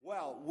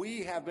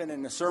We have been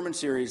in a sermon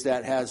series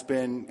that has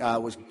been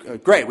was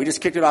great. We just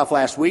kicked it off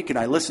last week, and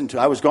I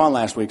was gone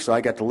last week, so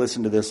I got to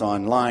listen to this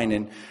online,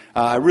 and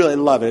I really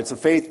love it. It's a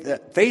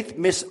faith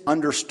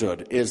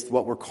misunderstood is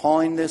what we're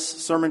calling this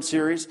sermon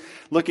series,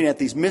 looking at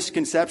these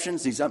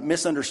misconceptions, these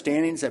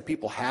misunderstandings that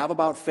people have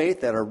about faith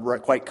that are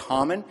quite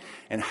common,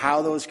 and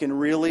how those can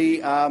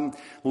really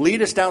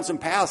lead us down some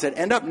paths that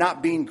end up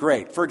not being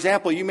great. For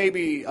example, you may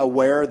be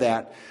aware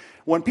that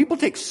when people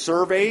take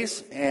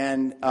surveys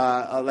and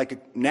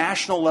like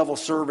national level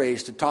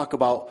surveys to talk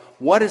about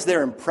what is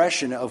their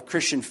impression of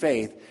Christian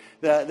faith,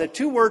 the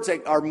two words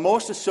that are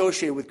most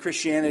associated with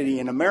Christianity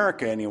in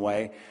America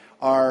anyway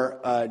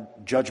are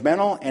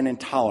judgmental and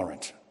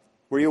intolerant.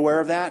 Were you aware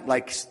of that?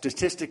 Like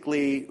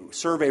statistically,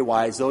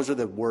 survey-wise, those are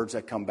the words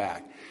that come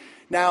back.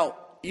 Now,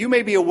 you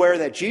may be aware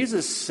that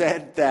Jesus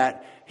said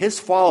that his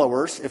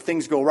followers, if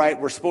things go right,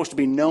 were supposed to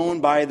be known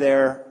by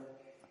their...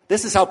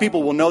 This is how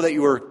people will know that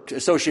you were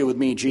associated with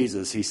me,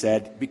 Jesus, he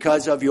said,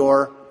 because of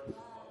your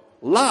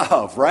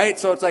love, right?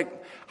 So it's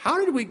like,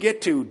 how did we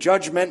get to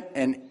judgment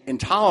and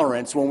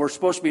intolerance when we're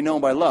supposed to be known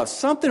by love?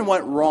 Something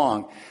went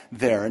wrong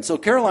there. And so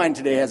Caroline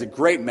today has a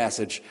great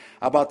message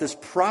about this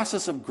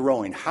process of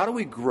growing. How do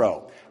we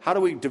grow? How do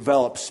we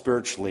develop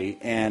spiritually?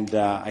 And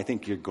I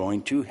think you're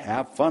going to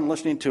have fun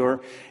listening to her.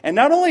 And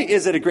not only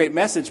is it a great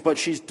message, but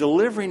she's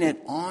delivering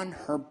it on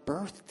her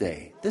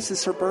birthday. This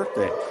is her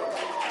birthday.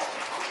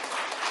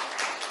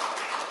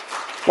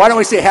 Why don't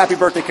we say happy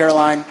birthday,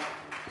 Caroline?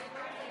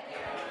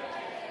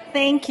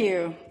 Thank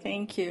you.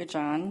 Thank you,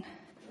 John,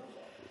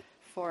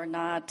 for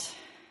not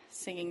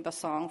singing the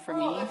song for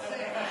me.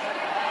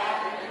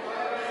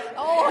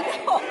 Oh,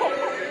 no.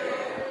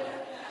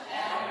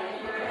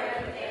 Happy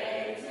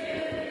birthday to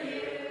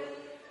you.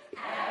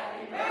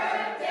 Happy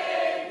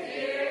birthday,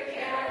 dear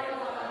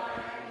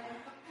Caroline.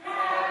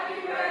 Happy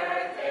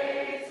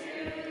birthday to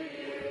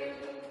you.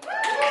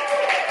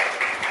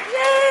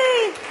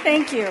 Yay!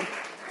 Thank you.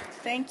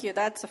 Thank you.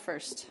 That's a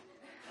first.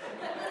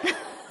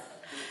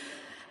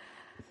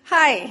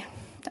 Hi.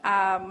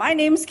 My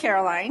name's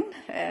Caroline,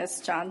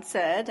 as John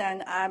said,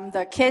 and I'm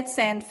the kids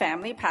and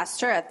family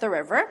pastor at the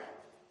River.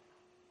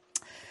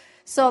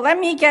 So let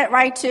me get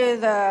right to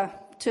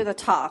the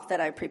talk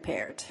that I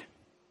prepared.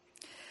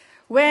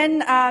 When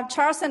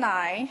Charles and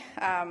I,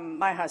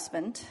 my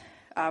husband,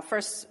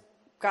 first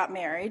got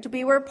married,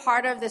 we were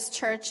part of this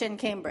church in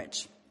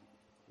Cambridge.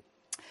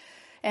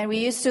 And we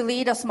used to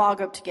lead a small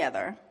group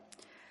together.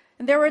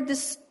 And there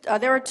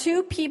were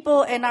two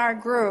people in our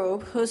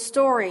group whose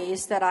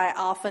stories that I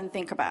often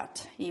think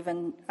about,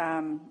 even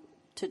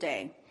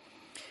today.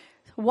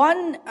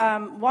 One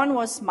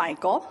was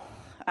Michael.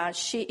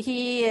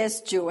 He is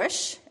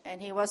Jewish,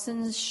 and he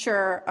wasn't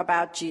sure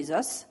about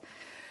Jesus,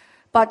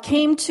 but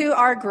came to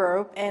our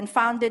group and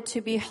found it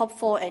to be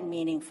helpful and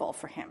meaningful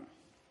for him.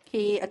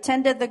 He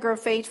attended the group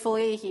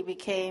faithfully. He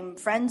became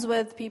friends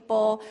with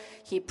people.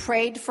 He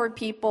prayed for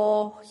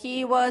people.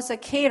 He was a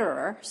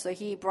caterer, so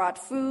he brought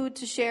food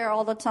to share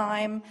all the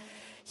time.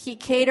 He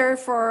catered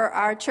for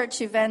our church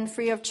event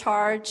free of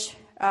charge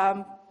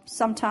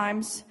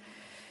sometimes.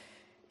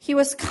 He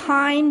was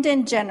kind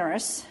and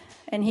generous,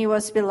 and he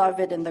was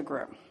beloved in the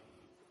group.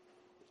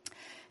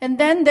 And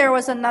then there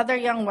was another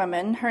young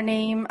woman. Her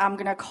name I'm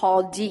going to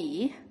call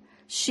Dee.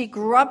 She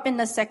grew up in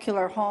a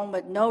secular home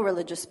with no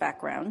religious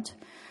background.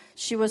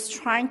 She was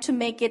trying to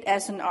make it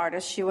as an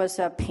artist. She was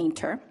a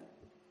painter.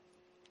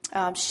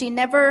 She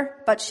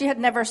had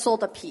never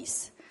sold a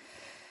piece.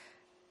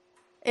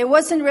 It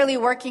wasn't really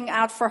working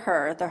out for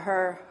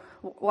her,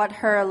 what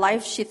her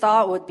life she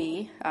thought would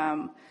be.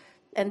 And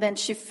then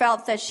she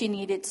felt that she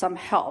needed some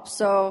help.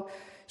 So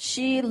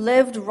she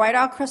lived right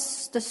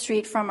across the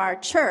street from our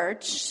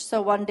church.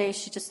 So one day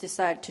she just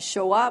decided to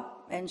show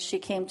up, and she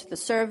came to the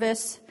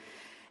service.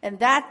 And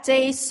that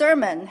day's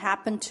sermon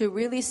happened to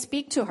really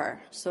speak to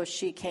her. So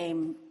she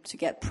came to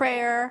get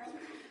prayer,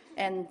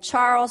 and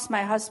Charles,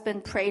 my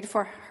husband, prayed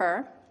for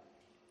her.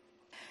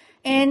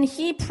 And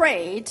he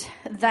prayed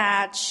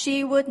that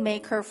she would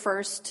make her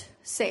first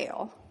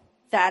sale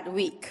that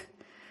week.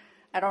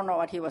 I don't know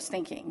what he was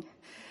thinking.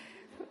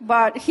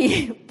 But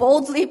he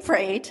boldly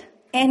prayed,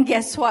 and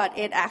guess what?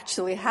 It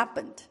actually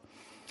happened.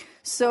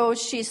 So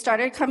she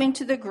started coming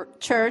to the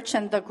church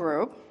and the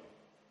group.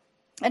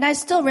 And I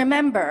still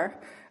remember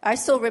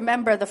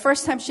the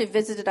first time she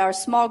visited our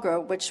small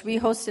group, which we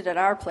hosted at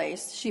our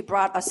place. She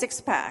brought a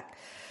 6-pack.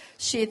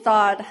 She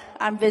thought,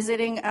 I'm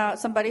visiting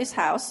somebody's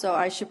house, so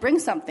I should bring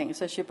something.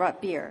 So she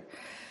brought beer.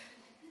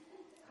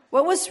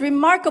 What was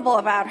remarkable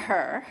about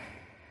her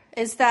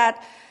is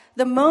that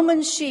the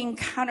moment she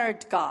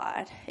encountered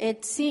God,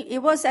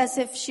 it was as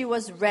if she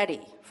was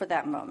ready for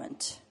that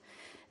moment.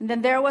 And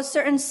then there was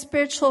certain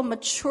spiritual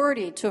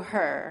maturity to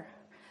her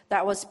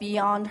that was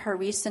beyond her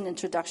recent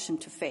introduction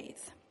to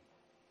faith.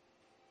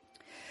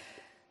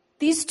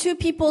 These two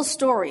people's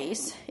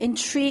stories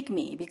intrigue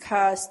me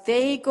because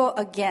they go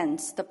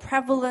against the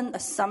prevalent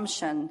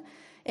assumption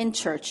in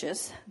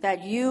churches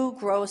that you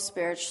grow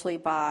spiritually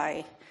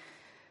by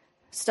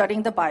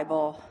studying the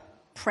Bible,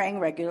 praying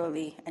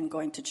regularly, and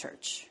going to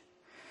church.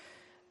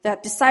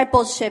 that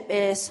discipleship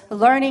is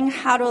learning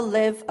how to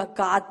live a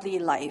godly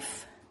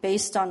life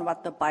based on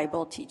what the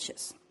Bible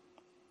teaches.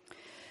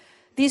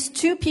 These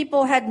two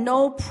people had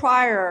no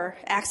prior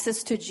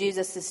access to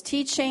Jesus'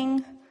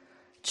 teaching,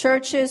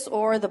 churches,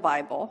 or the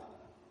Bible.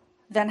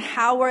 Then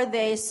how were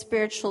they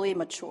spiritually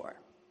mature?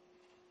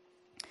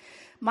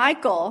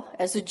 Michael,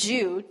 as a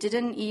Jew,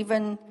 didn't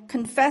even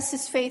confess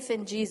his faith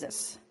in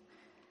Jesus.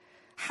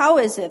 How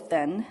is it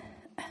then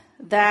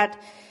that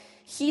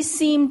he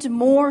seemed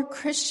more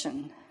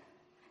Christian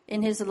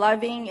in his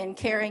loving and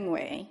caring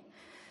way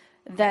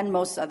than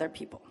most other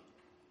people?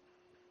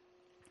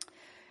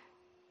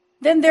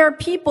 Then there are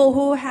people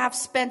who have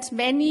spent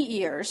many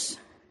years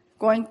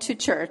going to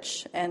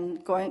church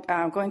and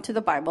going to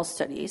the Bible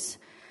studies,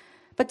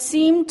 but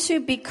seem to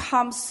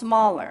become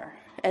smaller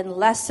and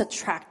less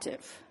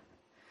attractive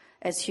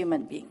as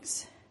human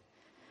beings.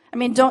 I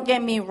mean, don't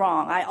get me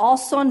wrong. I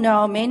also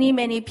know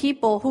many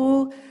people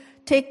who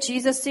take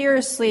Jesus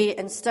seriously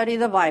and study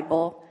the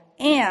Bible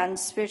and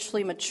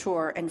spiritually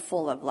mature and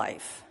full of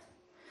life.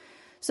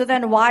 So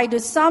then why do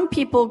some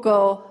people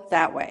go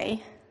that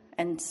way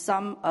and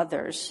some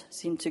others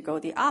seem to go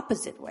the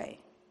opposite way?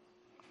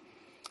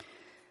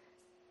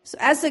 So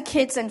as a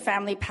kids and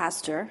family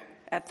pastor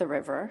at the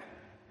River,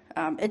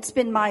 it's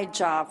been my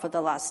job for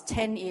the last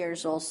 10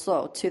 years or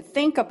so to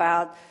think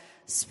about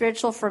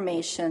spiritual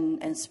formation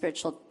and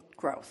spiritual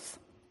growth.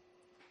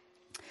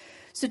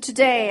 So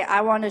today,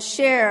 I want to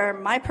share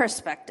my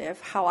perspective,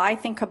 how I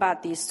think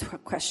about these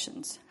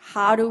questions.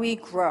 How do we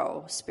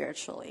grow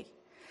spiritually?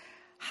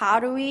 How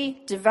do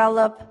we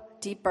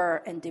develop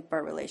deeper and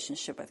deeper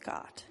relationship with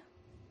God?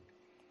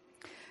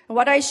 And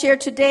what I share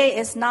today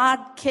is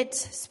not kids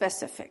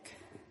specific.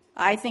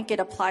 I think it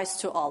applies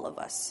to all of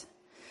us.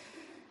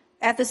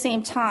 At the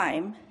same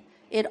time,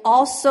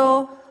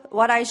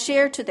 what I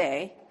share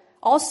today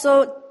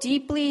also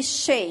deeply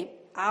shape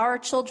our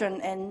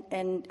children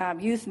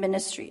and youth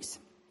ministries.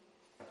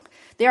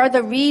 They are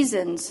the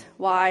reasons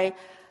why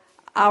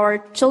our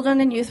children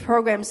and youth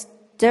programs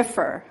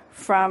differ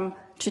from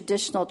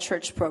traditional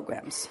church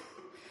programs.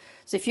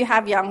 So if you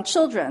have young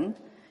children,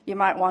 you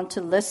might want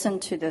to listen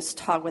to this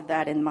talk with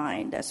that in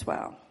mind as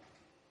well.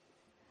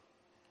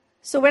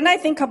 So when I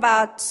think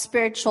about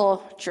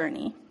spiritual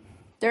journey,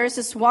 there is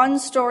this one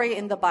story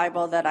in the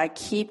Bible that I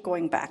keep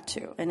going back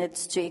to, and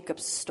it's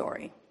Jacob's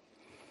story.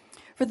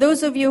 For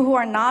those of you who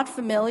are not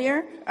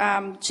familiar,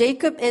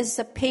 Jacob is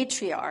the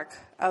patriarch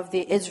of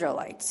the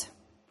Israelites.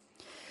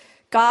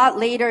 God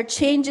later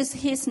changes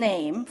his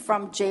name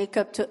from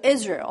Jacob to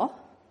Israel,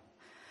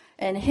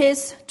 and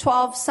his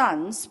 12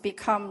 sons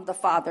become the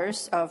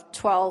fathers of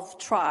 12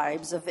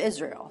 tribes of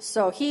Israel.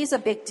 So he's a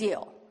big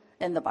deal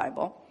in the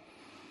Bible.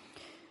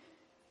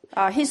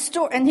 His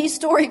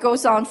story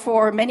goes on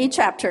for many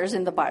chapters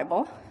in the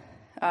Bible.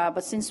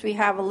 But since we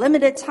have a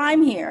limited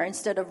time here,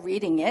 instead of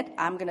reading it,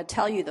 I'm going to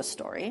tell you the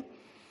story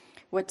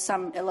with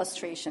some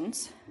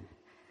illustrations.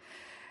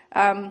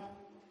 And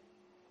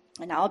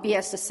I'll be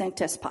as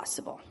succinct as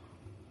possible.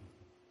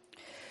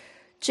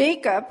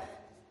 Jacob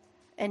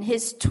and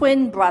his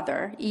twin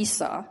brother,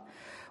 Esau,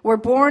 were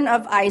born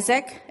of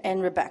Isaac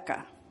and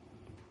Rebekah.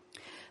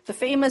 The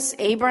famous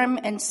Abram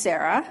and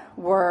Sarah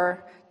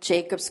were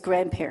Jacob's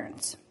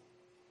grandparents.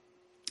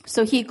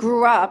 So he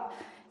grew up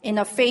in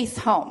a faith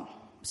home,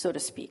 so to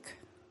speak.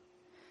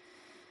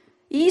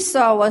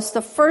 Esau was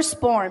the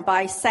firstborn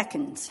by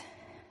seconds.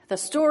 The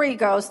story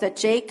goes that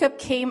Jacob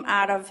came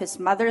out of his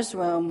mother's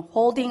womb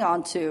holding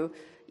onto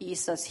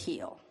Esau's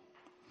heel.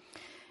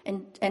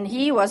 And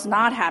he was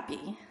not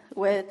happy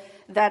with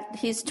that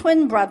his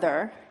twin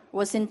brother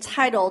was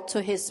entitled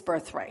to his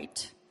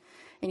birthright.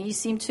 And he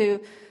seemed to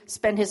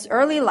spend his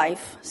early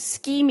life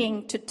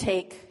scheming to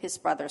take his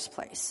brother's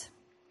place.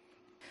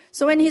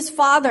 So when his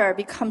father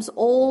becomes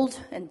old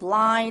and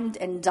blind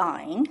and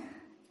dying,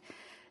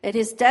 at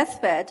his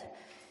deathbed,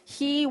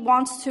 he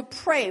wants to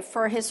pray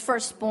for his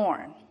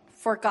firstborn,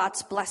 for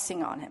God's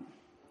blessing on him.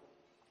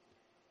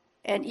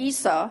 And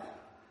Esau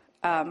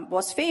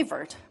was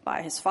favored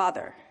by his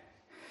father.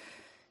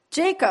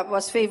 Jacob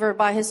was favored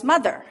by his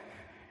mother.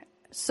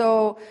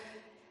 So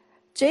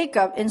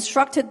Jacob,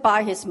 instructed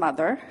by his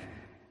mother,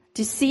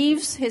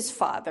 deceives his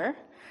father,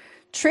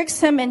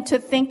 tricks him into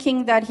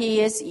thinking that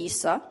he is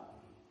Esau,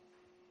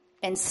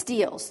 and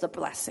steals the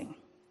blessing.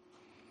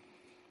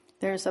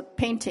 There's a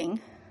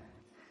painting.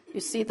 You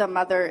see the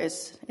mother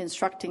is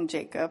instructing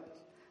Jacob.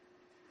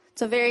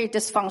 It's a very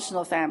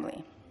dysfunctional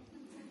family.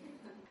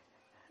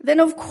 Then,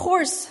 of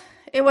course,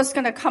 it was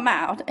going to come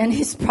out, and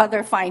his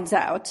brother finds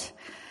out,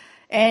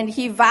 and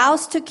he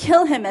vows to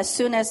kill him as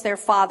soon as their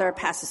father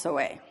passes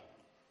away.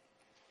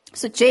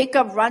 So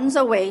Jacob runs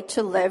away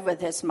to live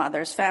with his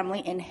mother's family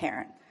in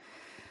Haran.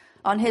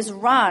 On his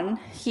run,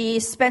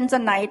 he spends a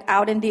night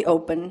out in the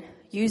open,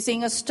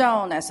 using a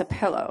stone as a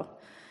pillow.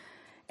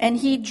 And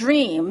he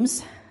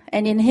dreams,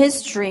 and in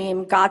his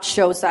dream, God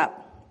shows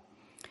up.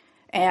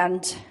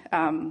 And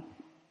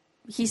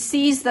he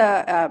sees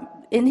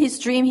in his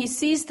dream, he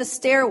sees the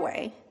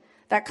stairway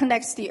that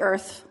connects the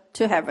earth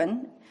to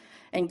heaven,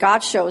 and God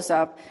shows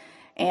up.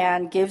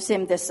 and gives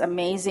him this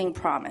amazing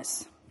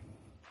promise.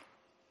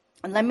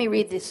 And let me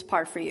read this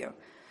part for you.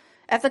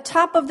 At the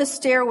top of the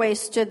stairway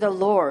stood the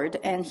Lord,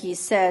 and he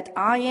said,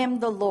 I am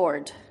the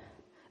Lord,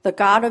 the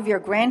God of your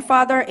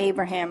grandfather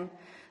Abraham,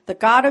 the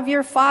God of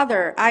your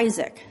father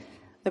Isaac.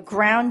 The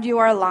ground you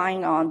are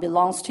lying on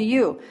belongs to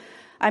you.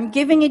 I'm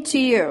giving it to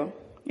you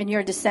and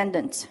your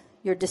descendants.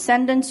 Your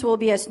descendants will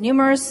be as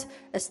numerous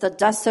as the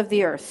dust of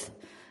the earth.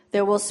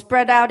 They will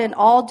spread out in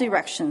all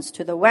directions,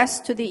 to the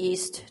west, to the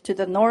east, to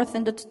the north,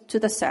 and to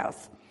the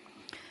south.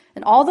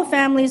 And all the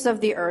families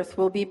of the earth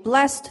will be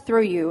blessed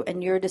through you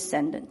and your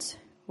descendants.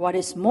 What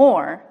is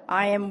more,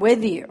 I am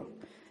with you,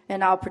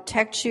 and I'll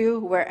protect you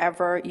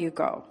wherever you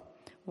go.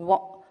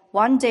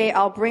 One day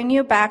I'll bring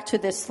you back to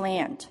this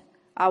land.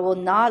 I will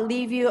not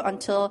leave you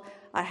until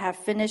I have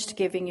finished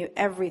giving you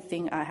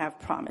everything I have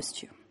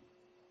promised you.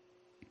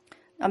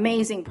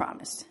 Amazing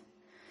promise.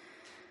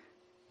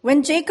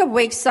 When Jacob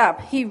wakes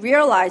up, he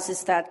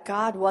realizes that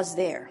God was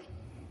there.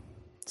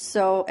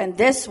 And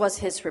this was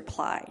his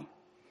reply.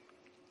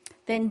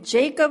 Then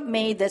Jacob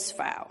made this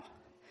vow.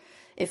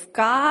 If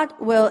God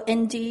will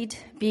indeed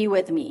be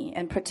with me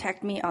and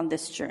protect me on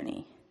this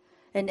journey,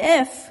 and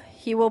if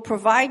he will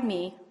provide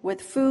me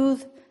with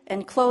food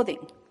and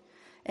clothing,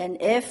 and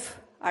if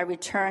I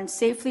return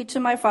safely to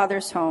my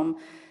father's home,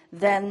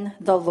 then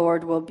the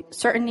Lord will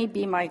certainly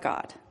be my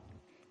God.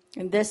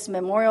 And this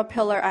memorial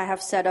pillar I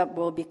have set up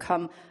will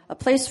become a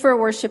place for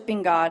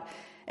worshiping God,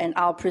 and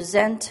I'll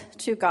present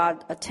to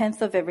God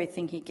 1/10 of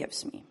everything he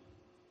gives me.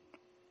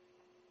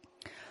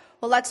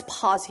 Well, let's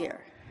pause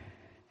here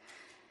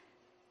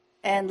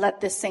and let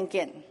this sink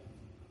in.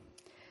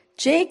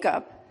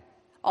 Jacob,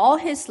 all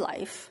his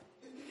life,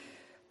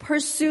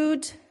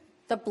 pursued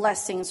the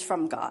blessings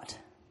from God.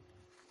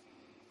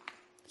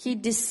 He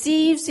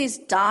deceives his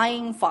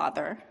dying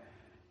father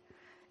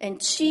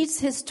and cheats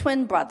his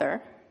twin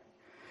brother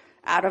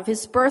out of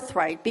his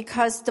birthright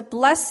because the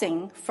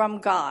blessing from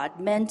God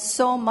meant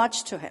so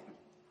much to him.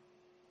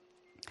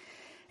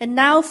 And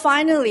now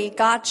finally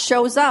God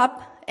shows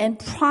up and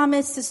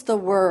promises the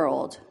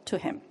world to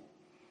him.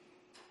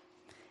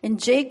 And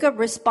Jacob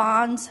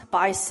responds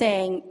by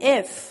saying,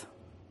 if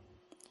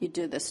you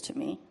do this to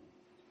me,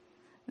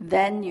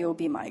 then you'll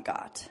be my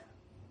God.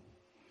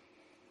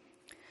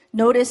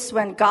 Notice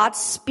when God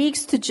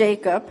speaks to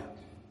Jacob,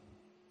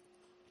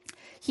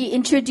 he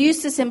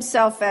introduces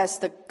himself as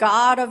the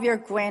God of your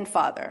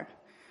grandfather,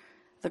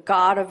 the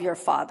God of your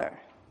father.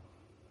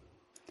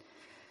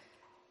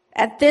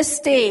 At this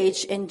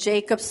stage in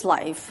Jacob's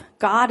life,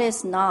 God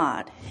is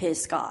not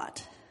his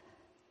God.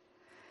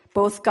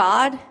 Both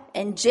God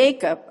and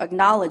Jacob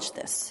acknowledge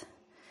this.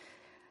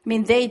 I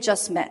mean, they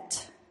just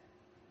met,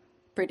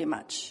 pretty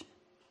much.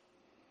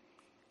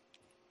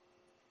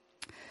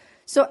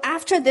 So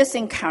after this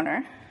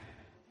encounter,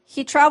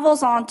 he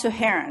travels on to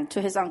Haran,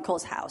 to his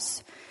uncle's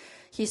house.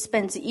 He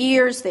spends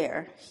years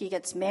there. He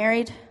gets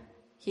married.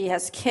 He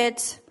has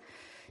kids.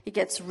 He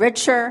gets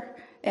richer,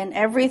 and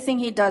everything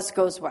he does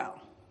goes well.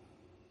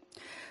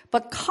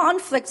 But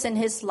conflicts in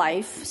his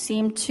life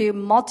seem to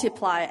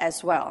multiply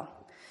as well.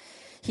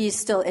 He's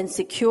still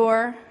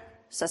insecure,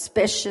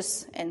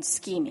 suspicious, and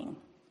scheming.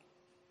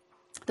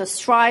 The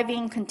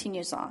striving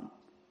continues on.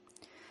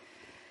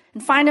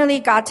 And finally,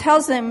 God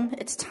tells him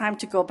it's time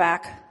to go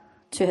back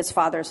to his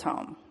father's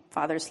home,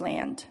 father's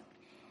land.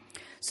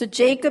 So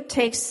Jacob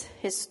takes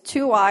his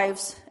 2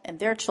 wives and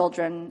their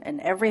children and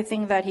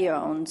everything that he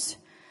owns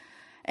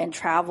and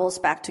travels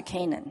back to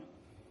Canaan.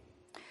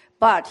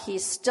 But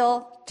he's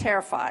still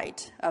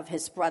terrified of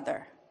his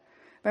brother.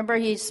 Remember,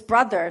 his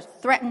brother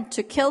threatened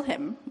to kill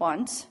him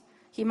once.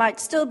 He might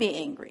still be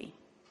angry.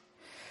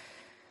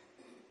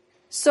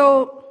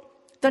 So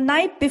the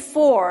night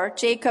before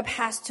Jacob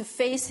has to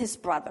face his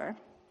brother,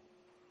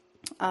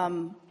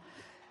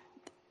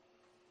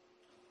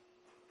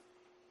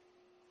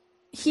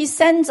 he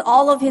sends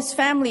all of his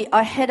family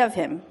ahead of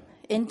him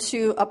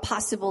into a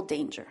possible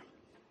danger,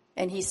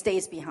 and he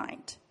stays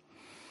behind.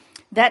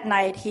 That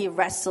night, he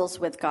wrestles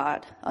with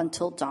God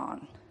until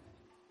dawn.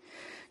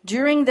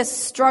 During this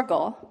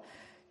struggle,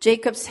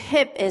 Jacob's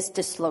hip is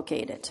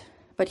dislocated,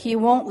 but he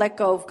won't let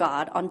go of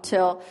God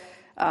until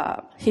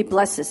he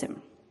blesses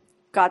him.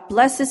 God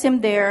blesses him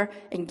there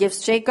and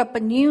gives Jacob a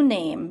new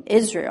name,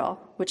 Israel,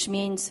 which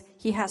means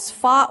he has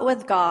fought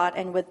with God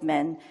and with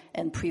men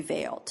and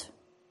prevailed.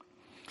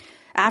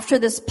 After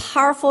this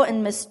powerful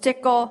and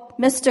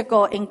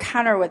mystical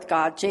encounter with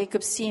God,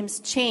 Jacob seems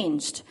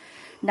changed.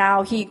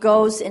 Now he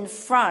goes in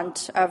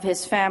front of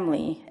his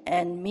family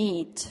and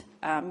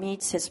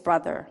meets his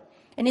brother.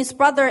 And his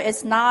brother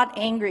is not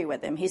angry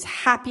with him. He's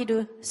happy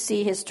to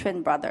see his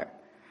twin brother.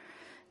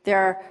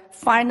 They're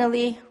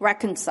finally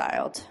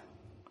reconciled.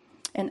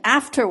 And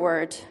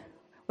afterward,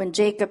 when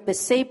Jacob is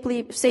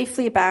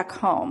safely back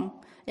home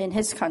in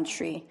his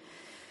country,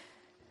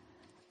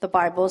 the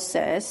Bible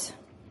says,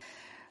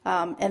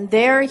 and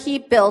there he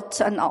built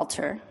an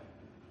altar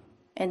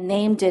and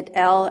named it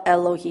El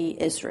Elohi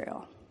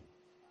Israel.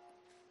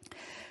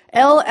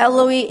 El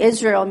Elohi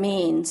Israel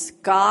means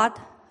God,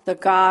 the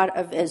God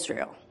of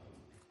Israel.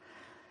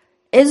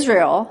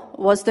 Israel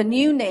was the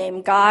new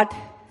name God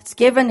has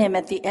given him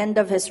at the end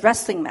of his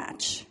wrestling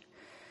match.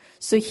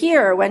 So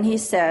here, when he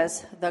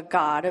says, the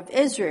God of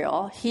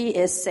Israel, he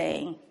is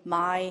saying,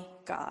 my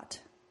God.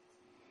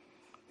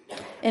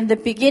 In the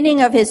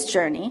beginning of his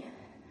journey,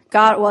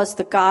 God was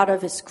the God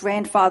of his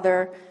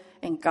grandfather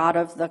and God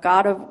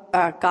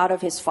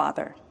of his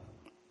father.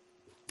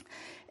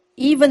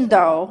 Even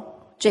though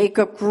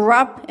Jacob grew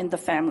up in the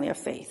family of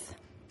faith,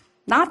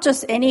 not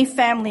just any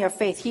family of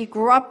faith, he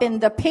grew up in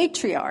the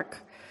patriarch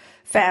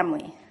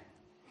family.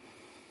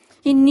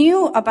 He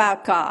knew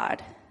about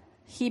God.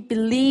 He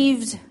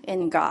believed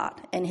in God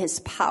and his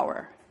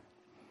power.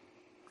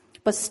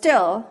 But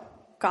still,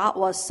 God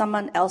was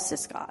someone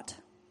else's God.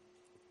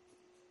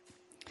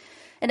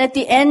 And at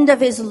the end of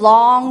his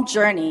long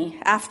journey,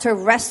 after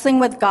wrestling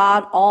with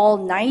God all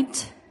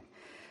night,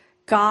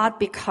 God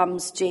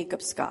becomes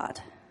Jacob's God.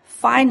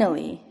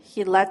 Finally,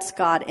 he lets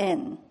God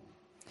in.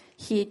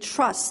 He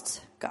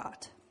trusts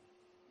God.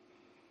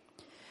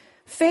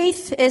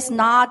 Faith is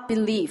not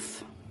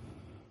belief,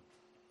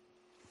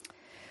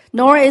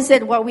 nor is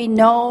it what we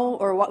know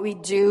or what we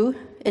do.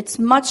 It's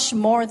much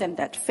more than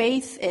that.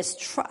 Faith is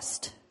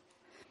trust.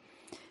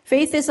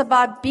 Faith is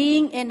about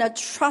being in a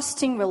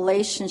trusting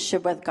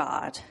relationship with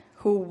God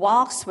who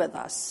walks with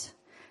us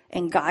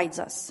and guides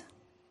us.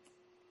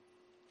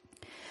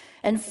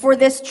 And for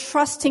this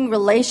trusting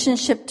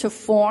relationship to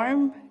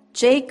form,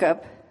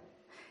 Jacob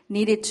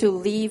needed to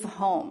leave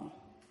home.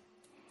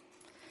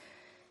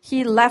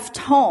 He left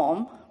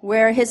home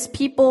where his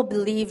people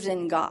believed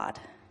in God,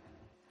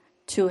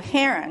 to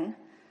Haran,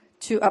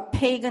 to a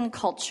pagan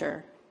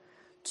culture,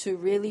 to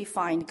really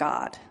find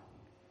God.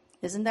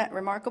 Isn't that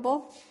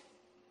remarkable?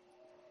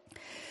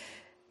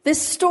 This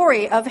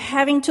story of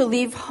having to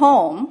leave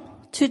home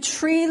to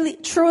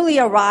truly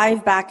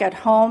arrive back at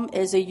home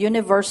is a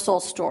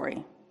universal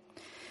story.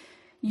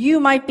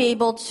 You might be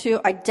able to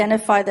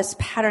identify this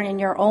pattern in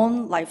your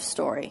own life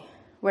story,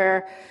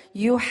 where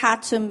you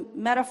had to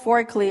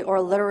metaphorically or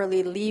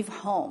literally leave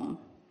home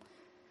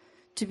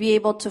to be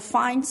able to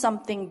find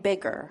something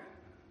bigger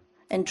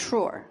and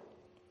truer.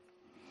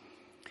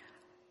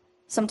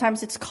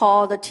 Sometimes it's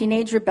called a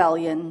teenage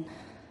rebellion,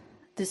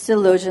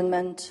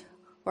 disillusionment,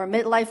 or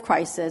midlife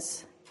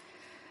crisis.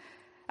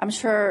 I'm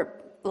sure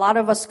a lot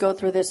of us go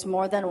through this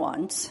more than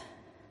once.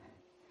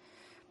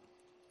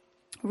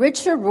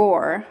 Richard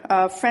Rohr,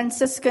 a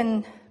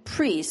Franciscan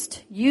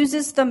priest,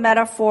 uses the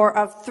metaphor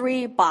of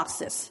 3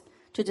 boxes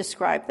to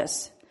describe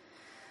this.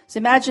 So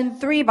imagine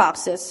 3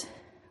 boxes.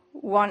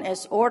 One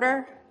is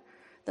order,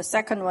 the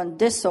second one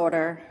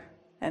disorder,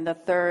 and the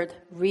third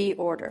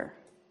reorder.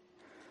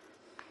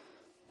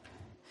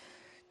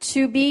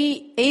 To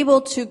be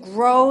able to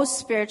grow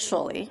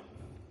spiritually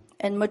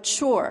and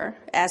mature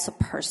as a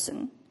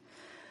person,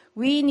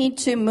 we need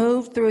to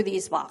move through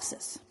these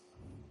boxes.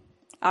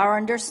 Our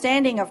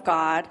understanding of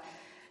God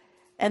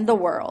and the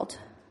world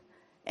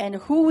and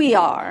who we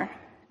are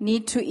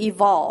need to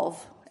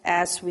evolve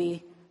as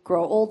we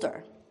grow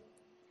older.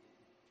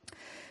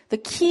 The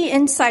key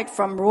insight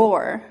from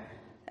Rohr,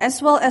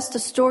 as well as the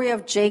story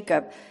of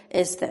Jacob,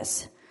 is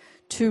this: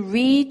 to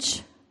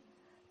reach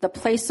the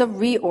place of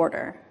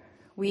reorder,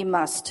 we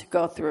must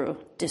go through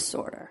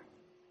disorder.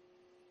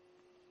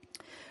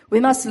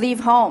 We must leave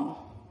home.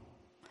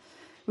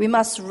 We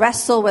must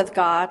wrestle with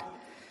God,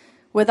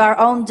 with our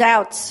own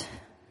doubts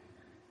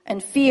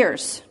and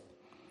fears,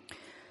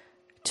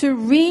 to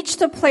reach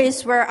the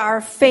place where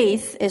our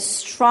faith is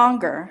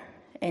stronger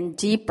and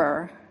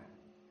deeper,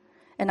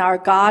 and our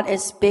God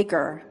is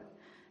bigger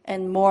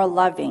and more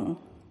loving.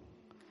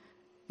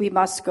 We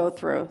must go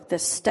through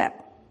this step.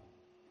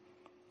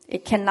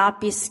 It cannot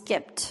be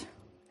skipped,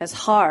 as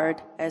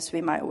hard as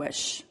we might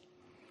wish.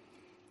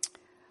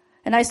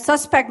 And I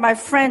suspect my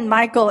friend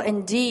Michael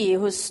and Dee,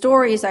 whose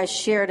stories I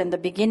shared in the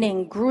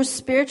beginning, grew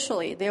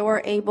spiritually. They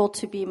were able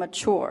to be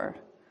mature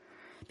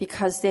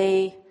because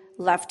they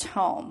left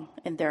home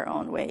in their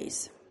own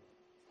ways.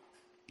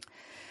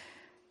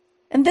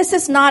 And this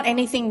is not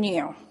anything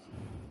new.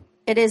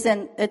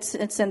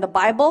 It's in the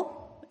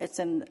Bible. It's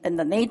in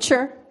the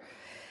nature.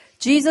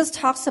 Jesus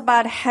talks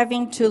about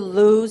having to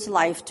lose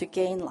life to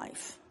gain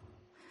life.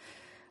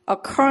 A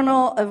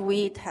kernel of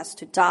wheat has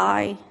to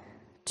die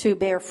to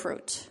bear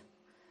fruit.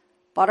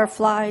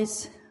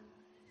 Butterflies,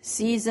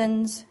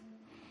 seasons.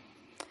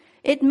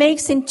 It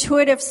makes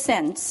intuitive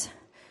sense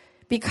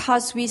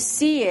because we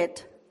see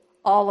it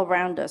all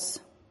around us.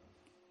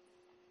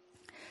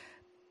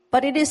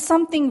 But it is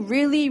something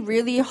really,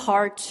 really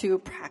hard to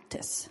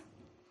practice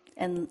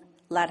and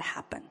let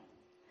happen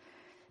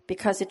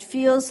because it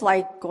feels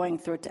like going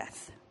through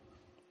death.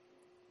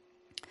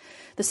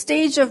 The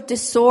stage of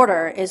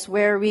disorder is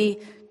where we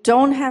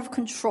don't have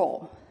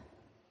control.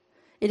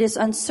 It is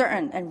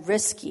uncertain and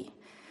risky.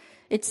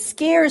 It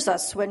scares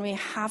us when we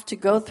have to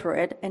go through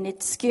it, and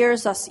it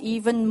scares us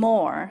even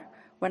more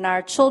when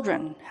our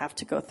children have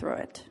to go through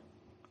it,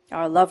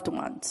 our loved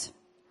ones.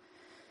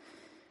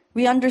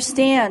 We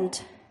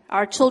understand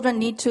our children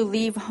need to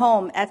leave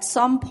home at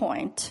some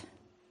point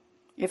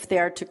if they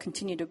are to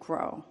continue to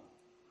grow.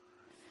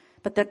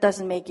 But that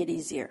doesn't make it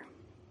easier,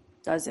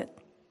 does it?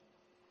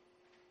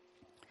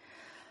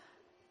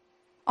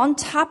 On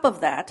top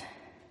of that,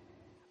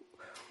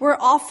 we're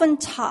often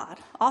taught,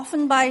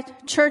 often by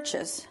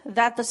churches,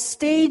 that the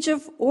stage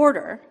of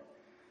order,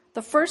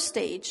 the first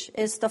stage,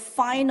 is the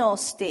final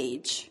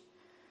stage,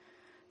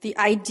 the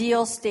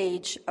ideal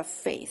stage of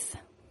faith.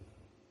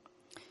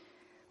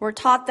 We're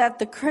taught that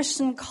the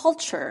Christian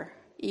culture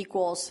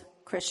equals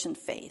Christian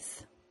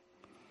faith.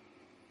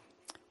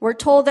 We're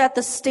told that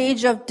the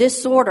stage of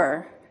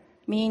disorder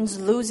means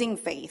losing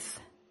faith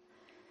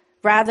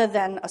rather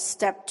than a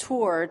step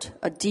toward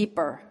a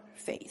deeper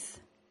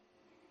faith.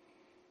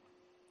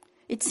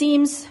 It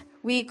seems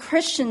we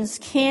Christians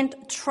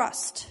can't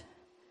trust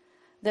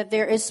that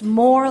there is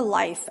more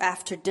life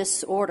after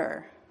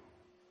disorder,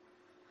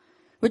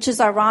 which is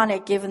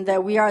ironic given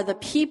that we are the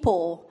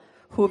people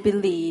who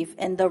believe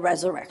in the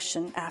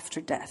resurrection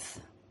after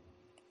death.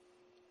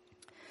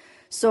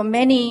 So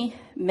many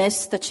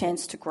miss the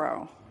chance to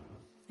grow,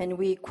 and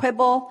we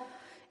quibble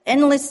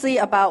endlessly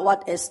about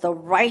what is the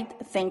right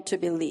thing to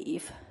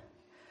believe,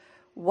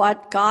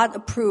 what God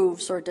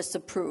approves or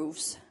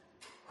disapproves,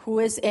 who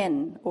is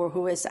in or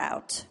who is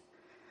out.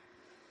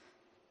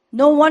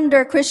 No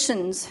wonder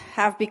Christians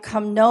have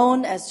become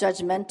known as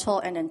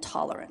judgmental and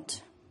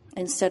intolerant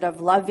instead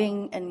of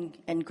loving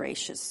and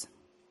gracious.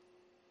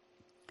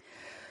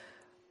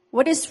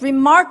 What is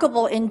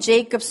remarkable in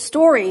Jacob's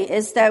story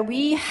is that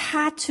he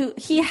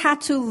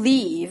had to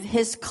leave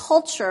his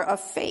culture of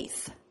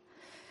faith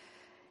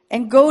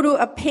and go to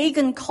a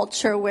pagan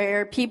culture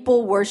where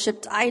people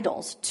worshipped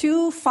idols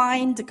to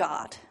find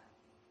God.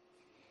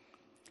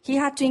 He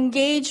had to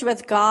engage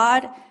with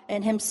God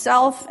and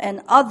himself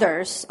and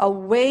others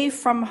away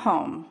from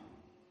home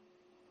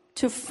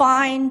to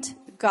find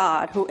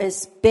God who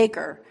is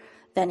bigger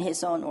than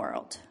his own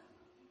world.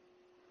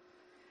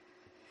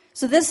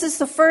 So this is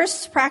the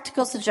first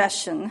practical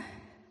suggestion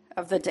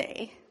of the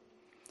day.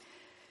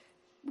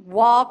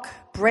 Walk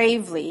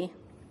bravely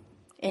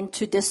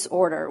into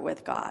disorder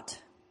with God.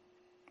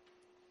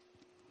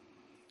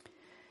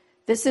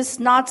 This is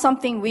not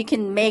something we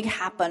can make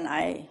happen,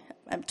 I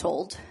am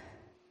told.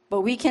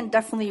 But we can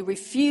definitely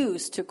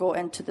refuse to go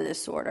into the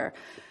disorder.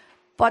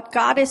 But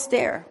God is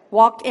there.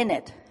 Walk in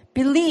it.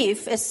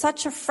 Belief is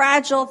such a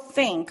fragile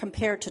thing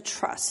compared to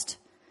trust.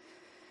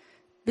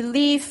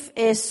 Belief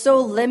is so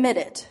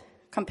limited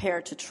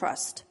compared to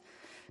trust.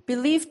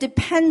 Belief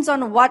depends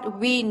on what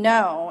we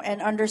know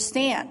and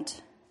understand.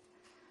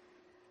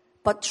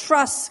 But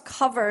trust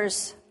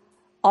covers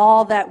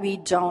all that we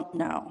don't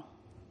know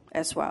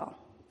as well.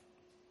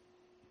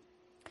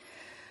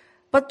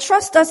 But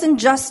trust doesn't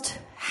just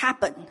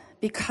happen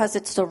because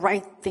it's the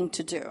right thing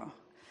to do.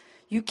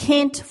 You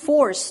can't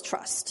force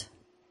trust.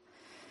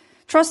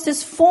 Trust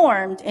is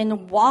formed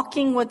in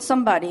walking with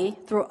somebody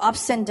through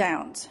ups and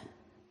downs.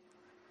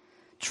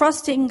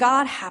 Trust in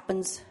God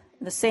happens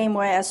the same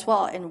way as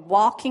well, in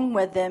walking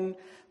with him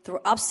through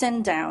ups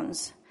and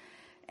downs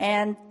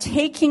and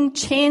taking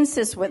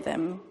chances with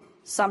him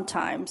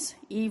sometimes,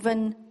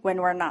 even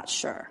when we're not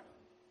sure.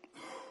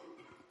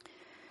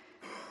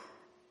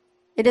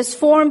 It is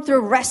formed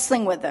through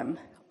wrestling with him,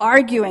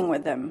 arguing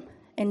with him,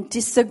 and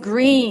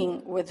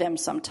disagreeing with him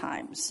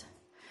sometimes.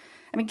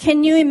 I mean,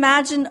 can you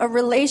imagine a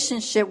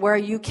relationship where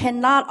you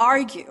cannot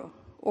argue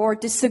or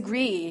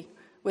disagree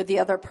with the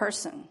other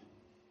person?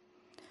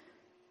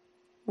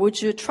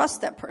 Would you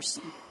trust that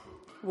person?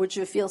 Would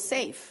you feel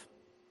safe?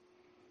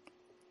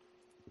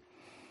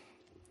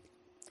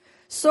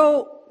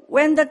 So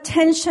when the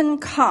tension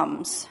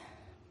comes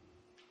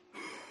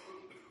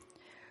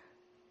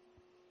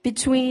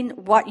between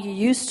what you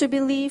used to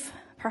believe,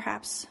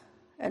 perhaps,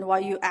 and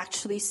what you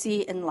actually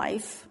see in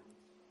life,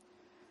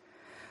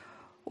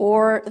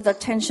 or the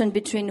tension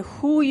between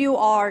who you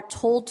are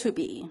told to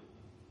be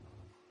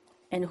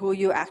and who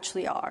you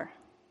actually are.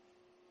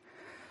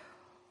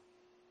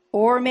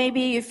 Or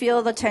maybe you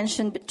feel the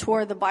tension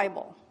toward the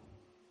Bible.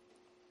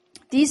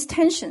 These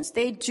tensions,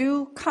 they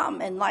do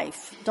come in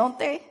life, don't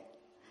they?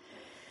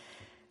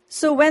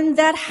 So when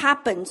that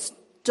happens,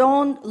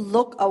 don't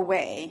look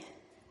away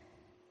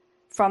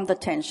from the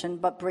tension,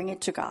 but bring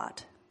it to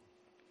God.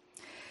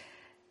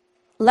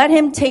 Let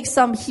him take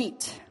some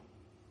heat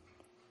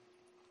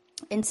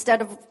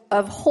instead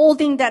of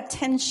holding that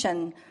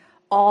tension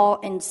all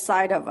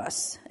inside of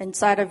us,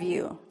 inside of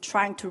you,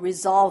 trying to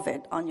resolve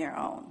it on your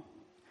own.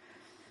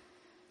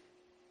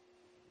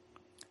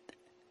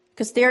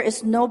 Because there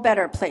is no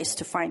better place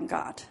to find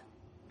God.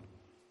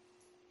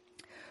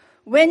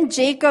 When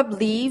Jacob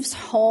leaves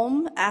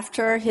home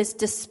after his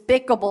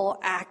despicable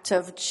act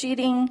of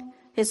cheating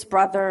his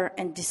brother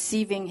and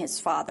deceiving his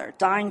father,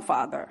 dying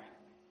father,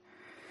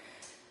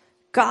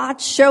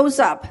 God shows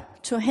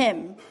up to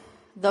him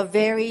the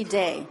very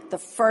day, the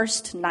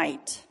first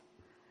night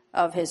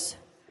of his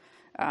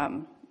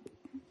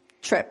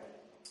trip.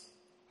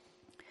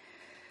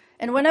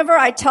 And whenever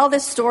I tell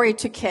this story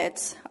to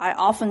kids, I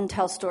often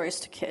tell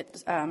stories to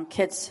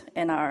kids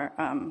in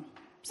our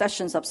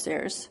sessions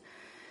upstairs.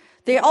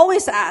 They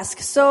always ask,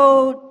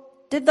 so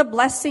did the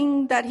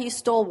blessing that he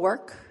stole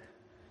work?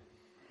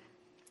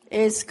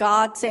 Is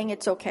God saying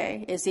it's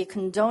okay? Is he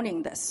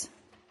condoning this?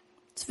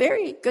 It's a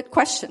very good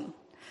question.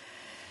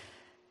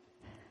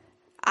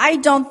 I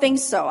don't think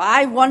so.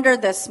 I wonder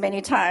this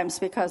many times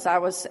because I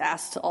was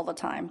asked all the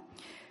time.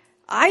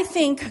 I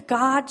think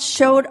God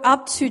showed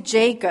up to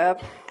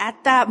Jacob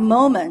at that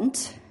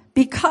moment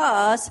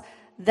because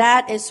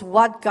that is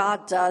what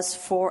God does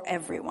for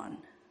everyone.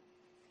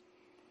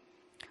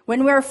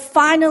 When we're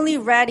finally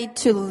ready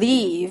to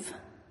leave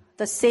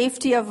the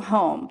safety of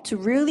home, to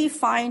really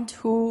find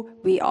who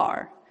we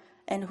are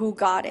and who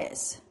God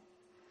is,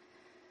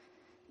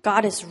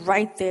 God is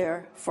right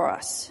there for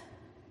us.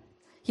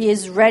 He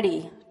is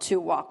ready to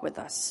walk with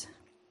us.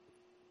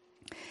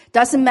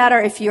 Doesn't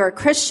matter if you're a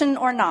Christian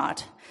or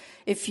not,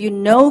 if you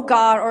know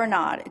God or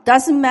not. It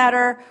doesn't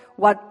matter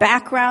what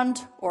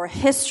background or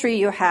history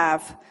you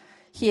have.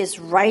 He is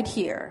right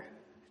here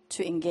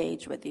to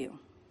engage with you.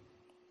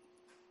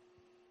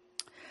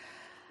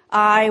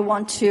 I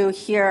want to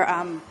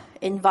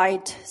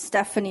invite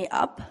Stephanie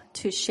up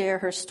to share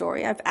her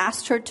story. I've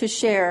asked her to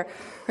share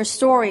her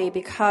story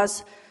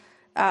because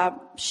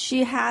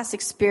she has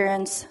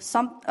experienced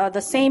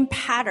the same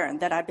pattern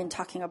that I've been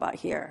talking about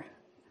here.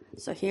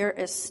 So here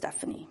is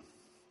Stephanie.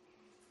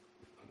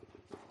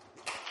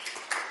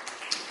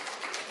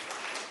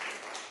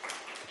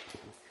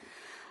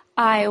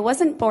 I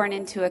wasn't born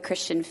into a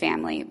Christian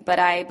family, but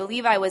I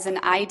believe I was an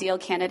ideal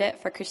candidate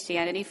for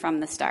Christianity from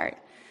the start.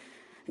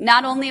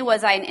 Not only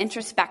was I an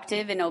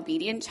introspective and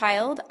obedient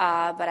child,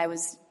 but I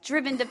was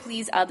driven to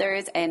please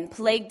others and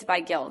plagued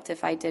by guilt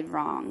if I did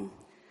wrong.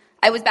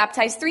 I was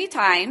baptized 3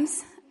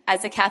 times,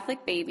 as a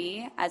Catholic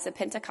baby, as a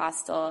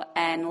Pentecostal,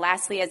 and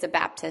lastly as a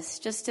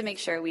Baptist, just to make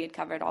sure we had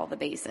covered all the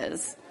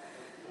bases.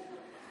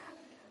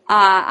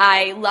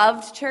 I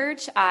loved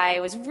church. I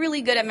was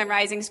really good at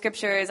memorizing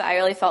scriptures. I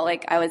really felt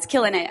like I was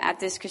killing it at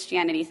this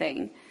Christianity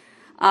thing.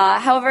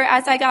 However,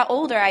 as I got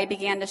older, I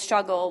began to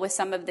struggle with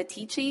some of the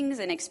teachings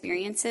and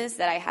experiences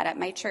that I had at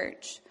my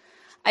church.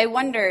 I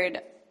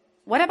wondered,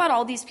 what about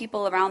all these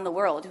people around the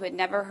world who had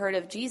never heard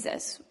of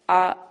Jesus?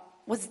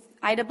 Was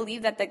I to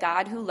believe that the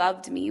God who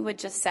loved me would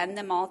just send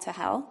them all to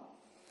hell?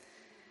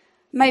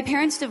 My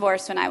parents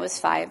divorced when I was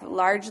 5,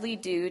 largely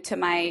due to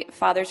my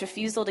father's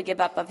refusal to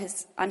give up of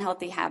his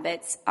unhealthy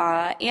habits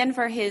and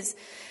for his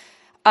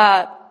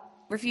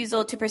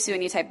refusal to pursue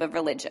any type of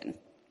religion.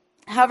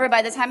 However,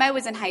 by the time I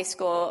was in high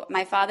school,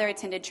 my father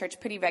attended church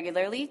pretty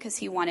regularly because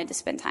he wanted to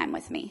spend time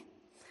with me.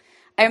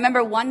 I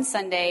remember one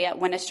Sunday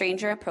when a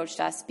stranger approached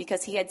us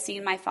because he had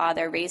seen my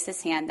father raise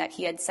his hand that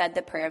he had said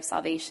the prayer of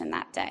salvation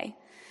that day.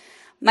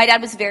 My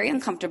dad was very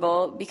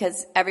uncomfortable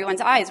because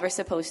everyone's eyes were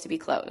supposed to be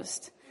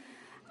closed.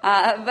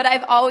 But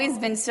I've always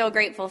been so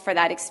grateful for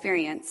that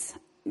experience.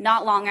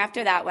 Not long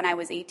after that, when I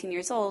was 18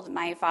 years old,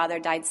 my father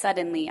died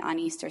suddenly on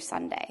Easter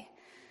Sunday.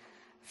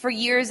 For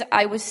years,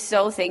 I was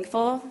so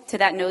thankful to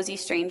that nosy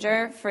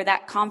stranger for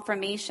that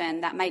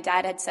confirmation that my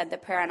dad had said the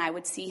prayer and I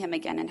would see him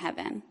again in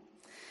heaven.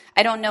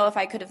 I don't know if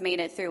I could have made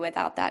it through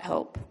without that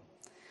hope.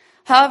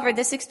 However,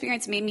 this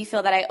experience made me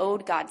feel that I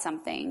owed God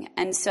something,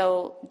 and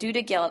so, due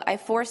to guilt, I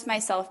forced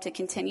myself to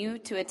continue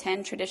to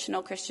attend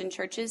traditional Christian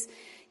churches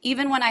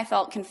even when I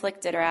felt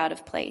conflicted or out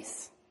of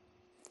place.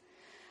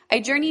 I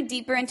journeyed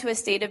deeper into a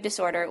state of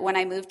disorder when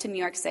I moved to New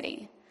York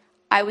City.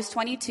 I was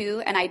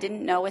 22 and I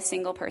didn't know a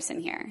single person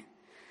here.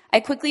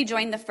 I quickly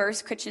joined the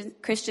first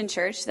Christian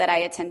church that I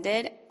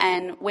attended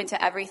and went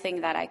to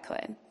everything that I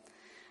could.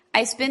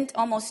 I spent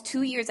almost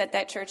 2 years at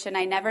that church and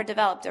I never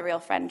developed a real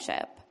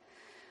friendship.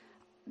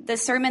 The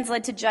sermons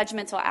led to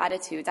judgmental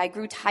attitudes. I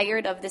grew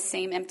tired of the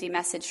same empty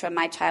message from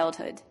my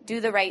childhood, do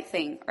the right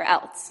thing or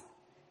else.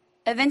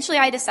 Eventually,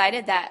 I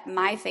decided that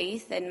my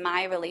faith and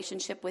my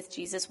relationship with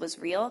Jesus was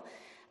real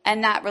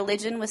and that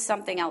religion was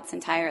something else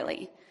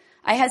entirely.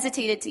 I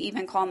hesitated to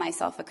even call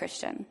myself a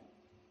Christian.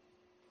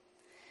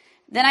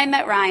 Then I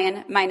met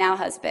Ryan, my now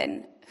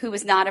husband, who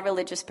was not a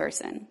religious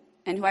person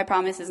and who I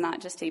promise is not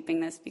just taping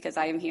this because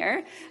I am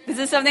here. This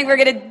is something we're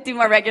going to do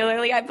more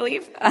regularly, I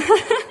believe.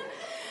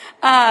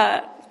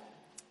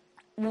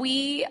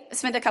 We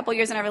spent a couple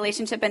years in our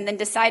relationship and then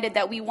decided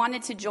that we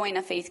wanted to join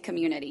a faith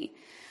community.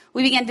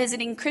 We began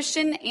visiting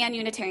Christian and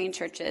Unitarian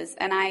churches,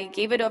 and I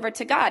gave it over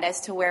to God as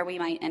to where we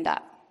might end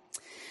up.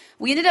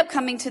 We ended up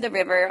coming to the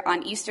river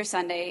on Easter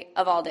Sunday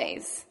of all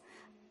days.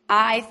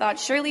 I thought,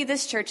 surely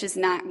this church is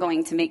not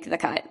going to make the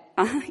cut.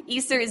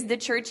 Easter is the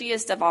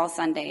churchiest of all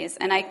Sundays,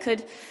 and I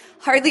could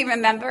hardly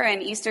remember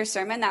an Easter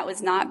sermon that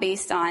was not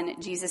based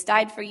on Jesus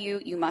died for you,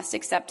 you must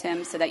accept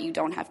him so that you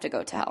don't have to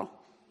go to hell.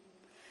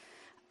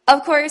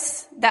 Of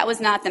course, that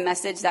was not the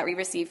message that we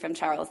received from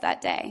Charles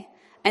that day,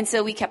 and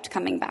so we kept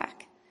coming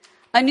back.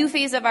 A new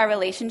phase of our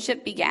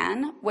relationship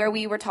began where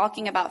we were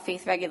talking about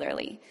faith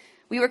regularly.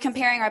 We were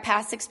comparing our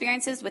past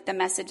experiences with the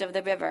message of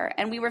the river,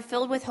 and we were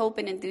filled with hope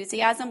and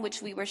enthusiasm,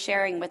 which we were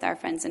sharing with our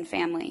friends and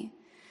family.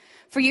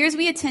 For years,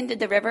 we attended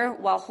the river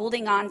while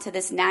holding on to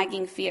this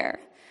nagging fear.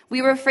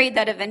 We were afraid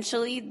that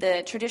eventually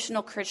the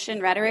traditional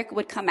Christian rhetoric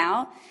would come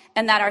out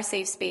and that our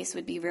safe space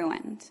would be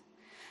ruined.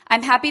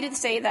 I'm happy to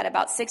say that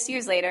about 6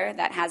 years later,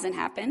 that hasn't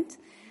happened.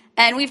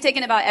 And we've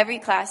taken about every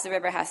class the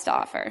River has to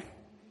offer.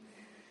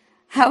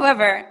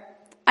 However,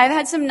 I've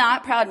had some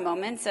not proud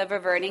moments of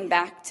reverting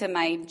back to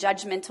my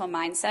judgmental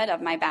mindset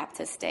of my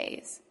Baptist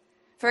days.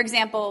 For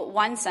example,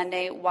 one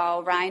Sunday,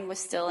 while Ryan was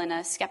still in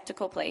a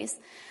skeptical place,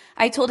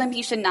 I told him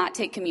he should not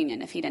take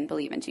communion if he didn't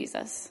believe in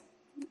Jesus.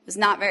 It was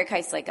not very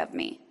Christ-like of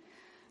me.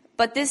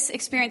 But this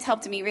experience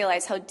helped me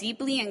realize how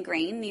deeply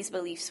ingrained these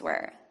beliefs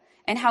were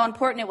and how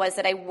important it was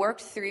that I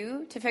worked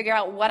through to figure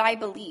out what I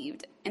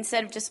believed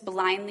instead of just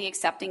blindly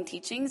accepting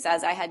teachings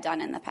as I had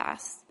done in the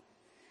past.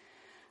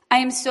 I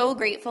am so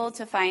grateful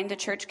to find a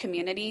church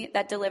community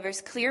that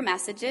delivers clear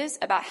messages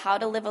about how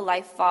to live a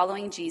life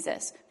following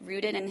Jesus,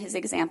 rooted in his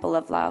example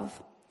of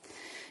love.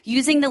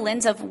 Using the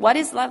lens of what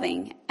is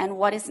loving and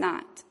what is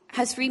not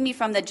has freed me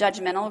from the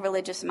judgmental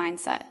religious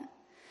mindset.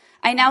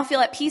 I now feel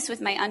at peace with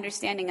my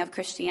understanding of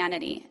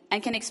Christianity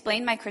and can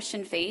explain my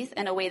Christian faith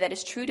in a way that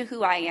is true to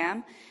who I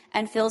am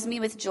and fills me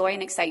with joy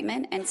and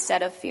excitement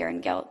instead of fear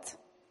and guilt.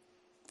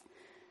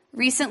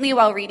 Recently,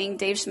 while reading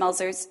Dave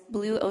Schmelzer's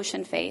Blue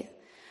Ocean Faith,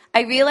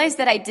 I realized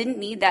that I didn't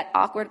need that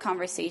awkward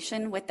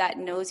conversation with that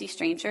nosy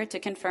stranger to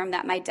confirm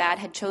that my dad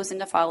had chosen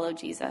to follow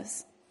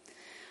Jesus.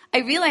 I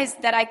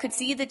realized that I could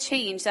see the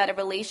change that a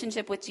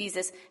relationship with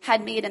Jesus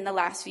had made in the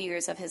last few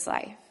years of his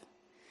life.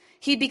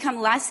 He'd become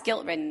less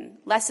guilt-ridden,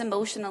 less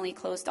emotionally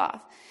closed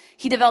off.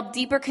 He developed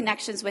deeper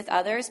connections with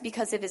others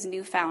because of his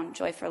newfound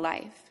joy for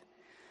life.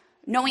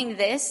 Knowing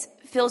this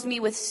fills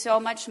me with so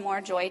much more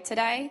joy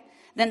today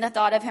than the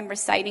thought of him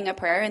reciting a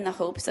prayer in the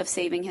hopes of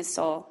saving his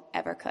soul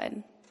ever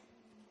could.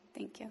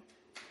 Thank you.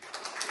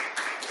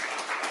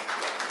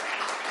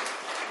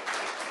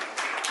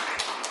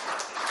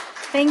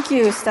 Thank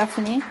you,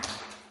 Stephanie.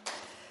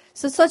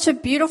 So such a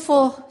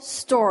beautiful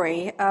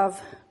story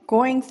of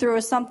going through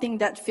something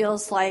that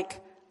feels like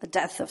the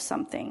death of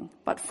something,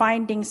 but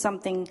finding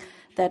something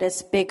that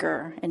is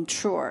bigger and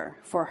truer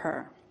for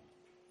her.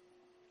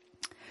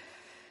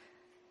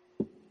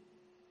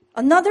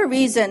 Another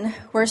reason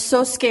we're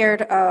so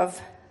scared of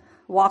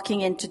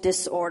walking into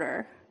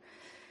disorder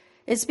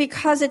is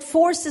because it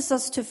forces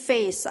us to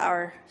face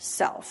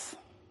ourself,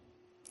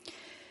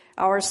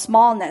 our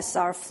smallness,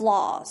 our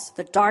flaws,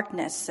 the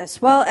darkness,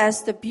 as well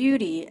as the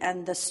beauty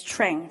and the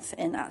strength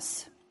in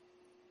us.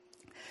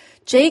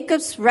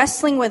 Jacob's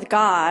wrestling with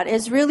God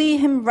is really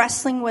him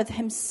wrestling with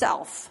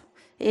himself,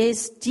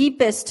 his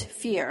deepest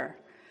fear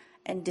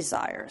and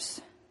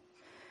desires.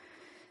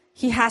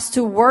 He has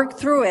to work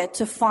through it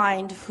to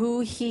find who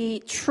he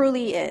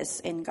truly is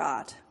in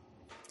God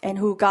and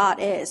who God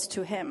is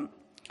to him.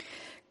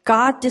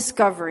 God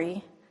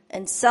discovery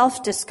and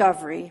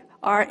self-discovery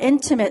are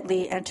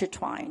intimately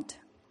intertwined.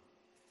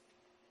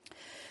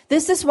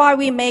 This is why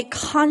we make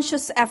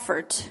conscious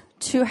effort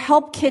to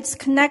help kids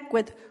connect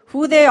with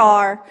who they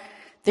are,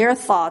 their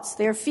thoughts,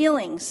 their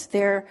feelings,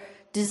 their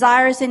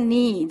desires and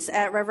needs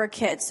at River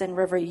Kids and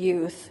River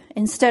Youth,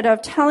 instead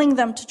of telling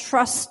them to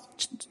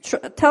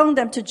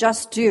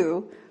just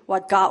do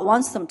what God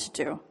wants them to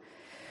do.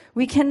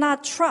 We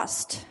cannot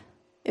trust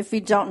if we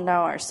don't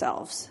know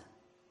ourselves,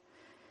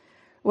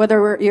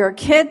 whether you're a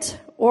kid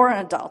or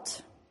an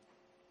adult.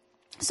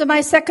 So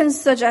my second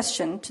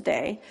suggestion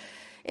today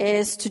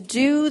is to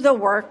do the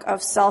work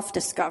of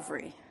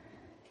self-discovery.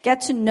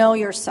 Get to know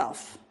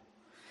yourself.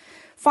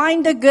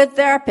 Find a good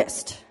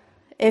therapist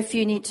if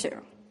you need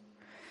to.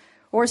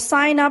 Or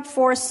sign up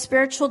for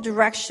spiritual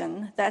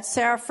direction that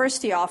Sarah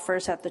Firsty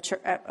offers at the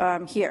church,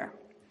 here.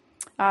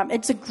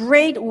 It's a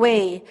great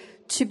way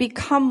to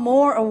become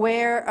more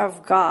aware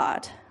of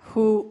God,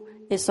 who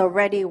is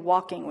already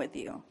walking with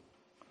you.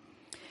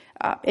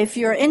 If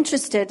you're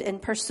interested in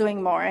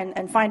pursuing more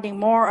and finding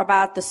more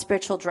about the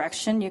spiritual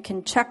direction, you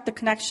can check the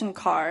connection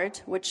card,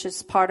 which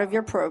is part of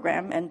your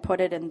program, and put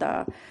it in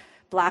the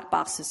black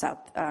boxes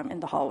out in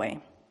the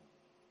hallway.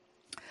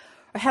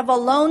 Or have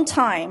alone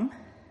time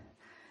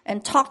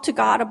and talk to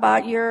God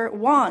about your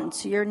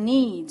wants, your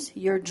needs,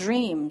 your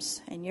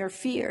dreams, and your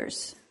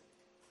fears.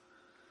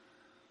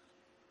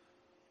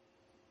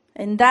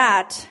 In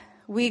that,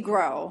 we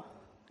grow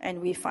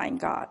and we find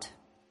God.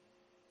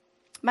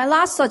 My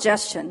last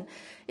suggestion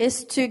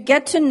is to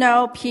get to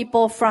know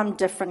people from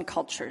different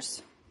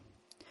cultures.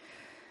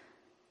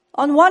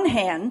 On one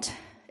hand,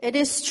 it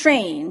is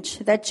strange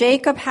that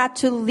Jacob had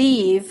to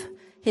leave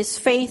his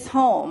faith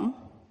home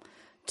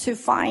to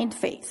find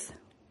faith.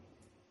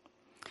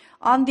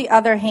 On the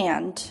other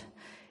hand,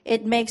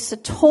 it makes a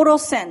total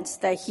sense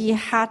that he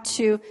had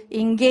to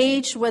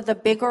engage with the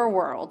bigger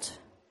world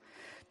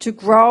to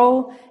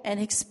grow and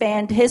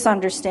expand his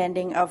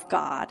understanding of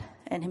God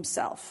and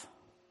himself.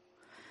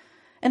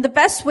 And the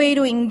best way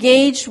to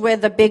engage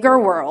with the bigger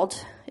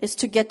world is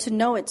to get to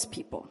know its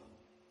people.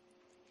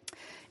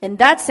 In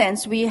that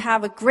sense, we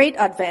have a great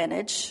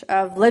advantage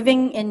of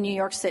living in New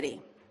York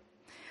City.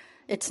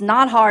 It's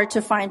not hard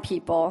to find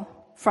people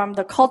from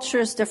the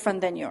cultures different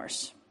than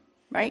yours,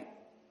 right?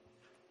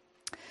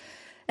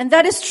 And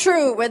that is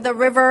true with the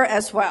river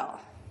as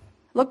well.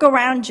 Look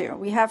around you.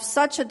 We have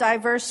such a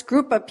diverse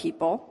group of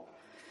people,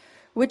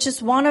 which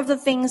is one of the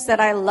things that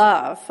I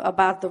love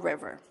about the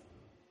river.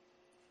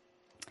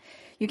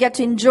 You get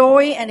to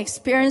enjoy and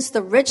experience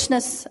the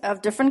richness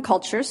of different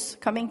cultures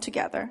coming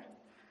together.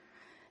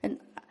 And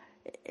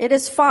it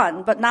is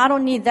fun, but not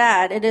only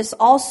that, it is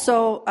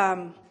also,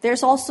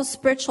 there's also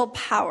spiritual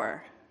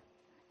power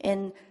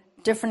in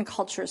different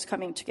cultures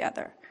coming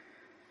together.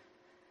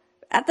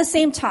 At the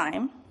same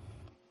time,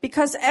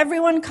 because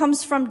everyone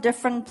comes from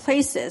different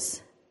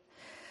places,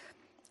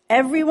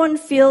 everyone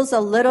feels a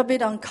little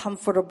bit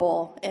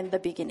uncomfortable in the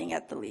beginning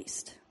at the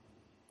least.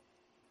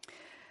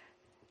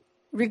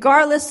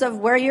 Regardless of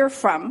where you're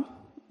from,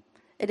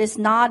 it is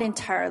not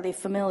entirely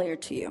familiar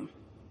to you.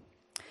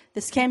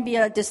 This can be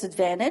a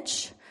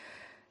disadvantage,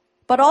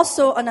 but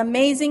also an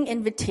amazing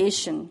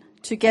invitation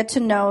to get to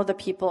know the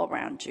people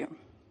around you.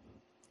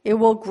 It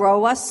will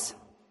grow us,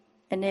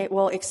 and it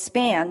will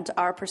expand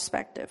our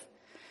perspective.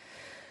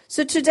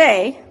 So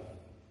today,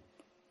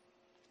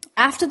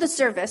 after the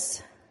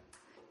service,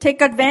 take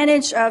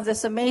advantage of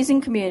this amazing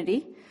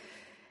community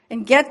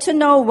and get to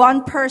know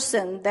one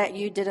person that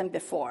you didn't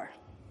before.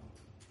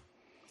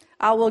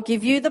 I will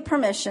give you the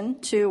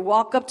permission to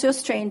walk up to a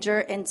stranger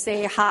and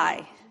say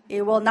hi.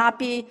 It will not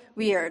be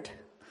weird.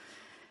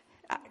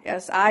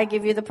 Yes, I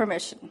give you the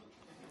permission.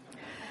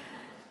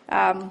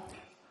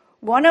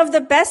 One of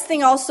the best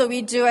things also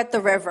we do at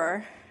the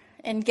river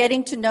in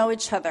getting to know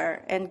each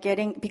other and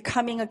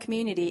becoming a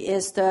community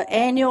is the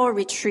annual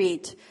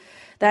retreat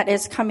that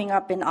is coming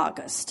up in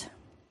August.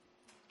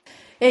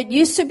 It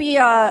used to be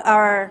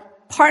our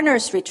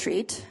partners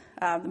retreat,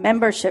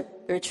 membership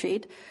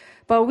retreat,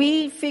 but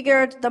we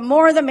figured the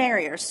more the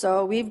merrier.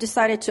 So we've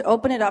decided to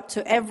open it up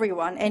to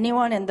everyone,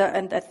 anyone in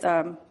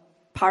the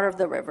part of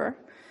the river.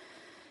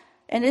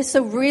 And it's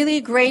a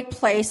really great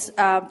place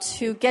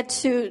to get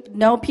to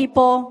know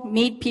people,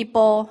 meet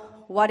people,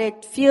 what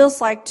it feels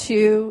like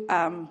to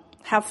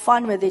have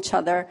fun with each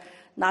other,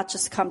 not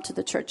just come to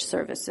the church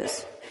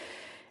services.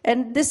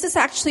 And this is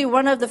actually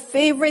one of the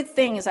favorite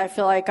things I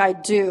feel like I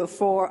do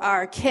for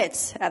our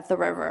kids at the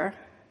river.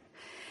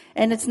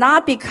 And it's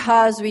not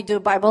because we do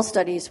Bible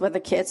studies with the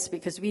kids,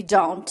 because we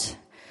don't.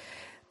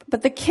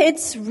 But the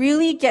kids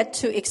really get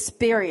to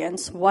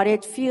experience what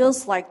it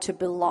feels like to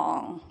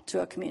belong to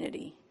a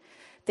community.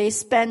 They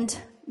spend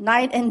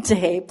night and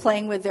day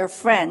playing with their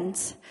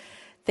friends.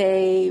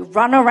 They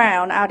run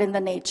around out in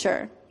the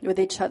nature with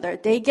each other.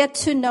 They get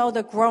to know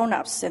the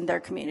grown-ups in their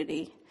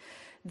community.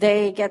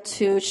 They get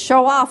to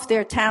show off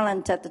their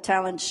talent at the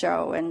talent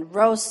show and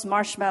roast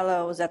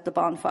marshmallows at the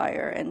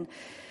bonfire. And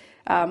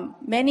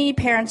many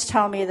parents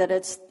tell me that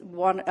it's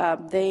one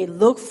they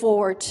look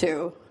forward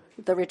to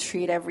the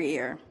retreat every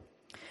year.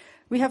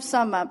 We have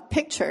some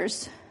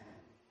pictures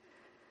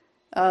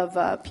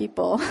of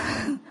people.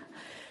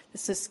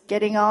 This is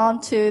getting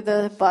on to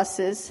the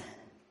buses.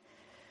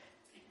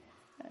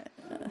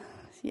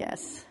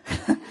 Yes.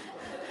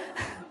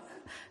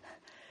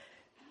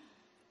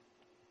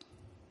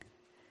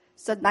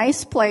 It's a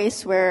nice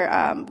place where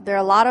there are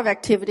a lot of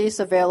activities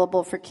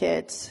available for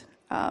kids.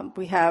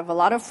 We have a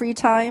lot of free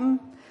time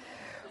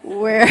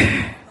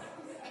where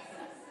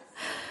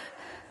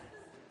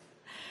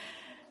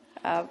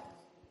a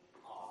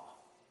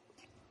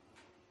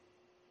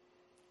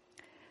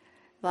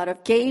lot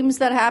of games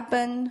that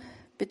happen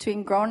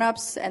between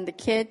grown-ups and the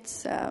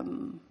kids.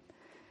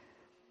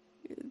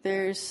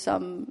 There's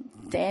some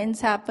dance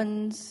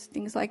happens,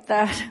 things like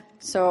that.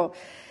 So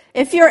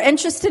if you're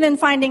interested in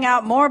finding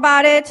out more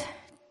about it,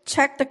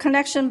 check the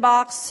connection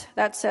box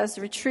that says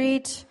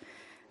retreat,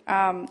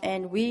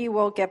 and we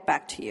will get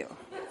back to you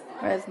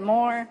with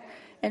more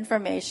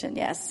information.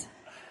 Yes.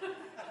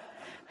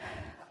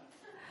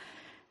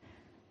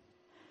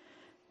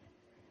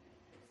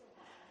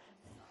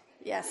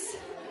 Yes.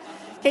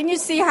 Can you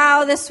see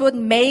how this would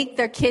make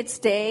their kids'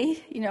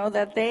 day? You know,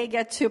 that they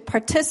get to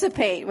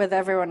participate with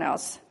everyone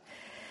else.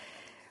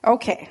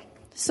 Okay,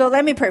 so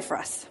let me pray for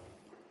us.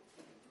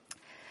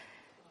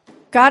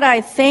 God,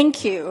 I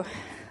thank you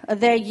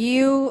that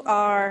you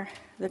are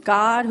the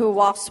God who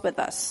walks with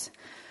us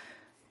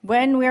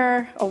when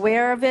we're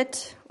aware of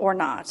it or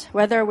not,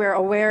 whether we're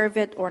aware of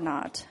it or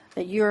not,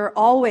 that you're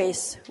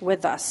always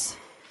with us,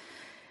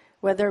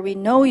 whether we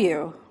know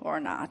you or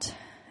not.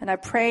 And I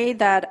pray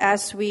that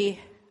as we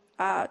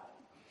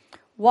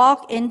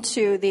walk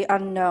into the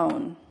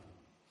unknown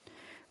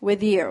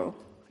with you,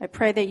 I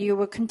pray that you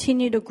will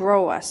continue to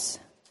grow us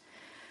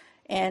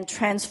and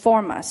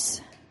transform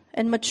us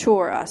and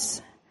mature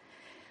us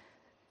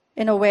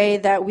in a way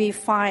that we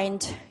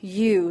find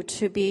you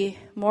to be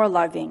more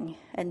loving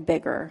and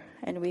bigger,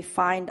 and we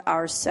find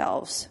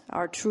ourselves,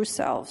 our true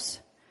selves,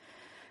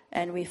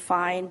 and we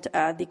find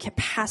the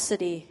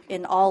capacity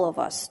in all of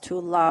us to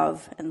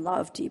love and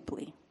love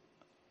deeply.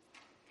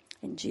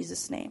 In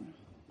Jesus' name,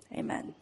 amen.